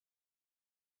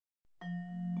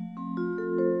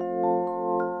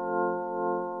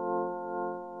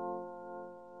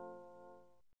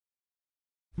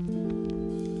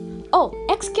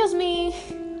Excuse me.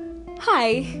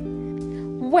 Hi.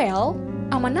 Well,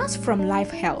 I'm a nurse from Life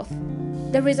Health.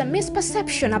 There is a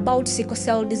misperception about sickle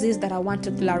cell disease that I want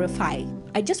to clarify.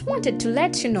 I just wanted to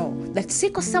let you know that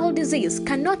sickle cell disease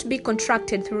cannot be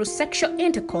contracted through sexual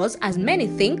intercourse as many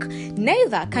think,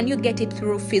 neither can you get it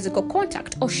through physical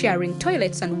contact or sharing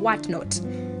toilets and whatnot.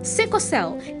 Sickle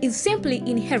cell is simply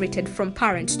inherited from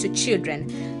parents to children.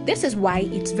 This is why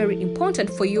it's very important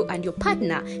for you and your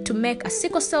partner to make a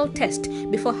sickle cell test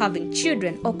before having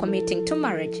children or committing to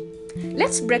marriage.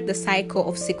 Let's break the cycle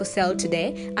of sickle cell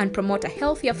today and promote a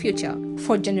healthier future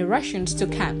for generations to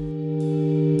come.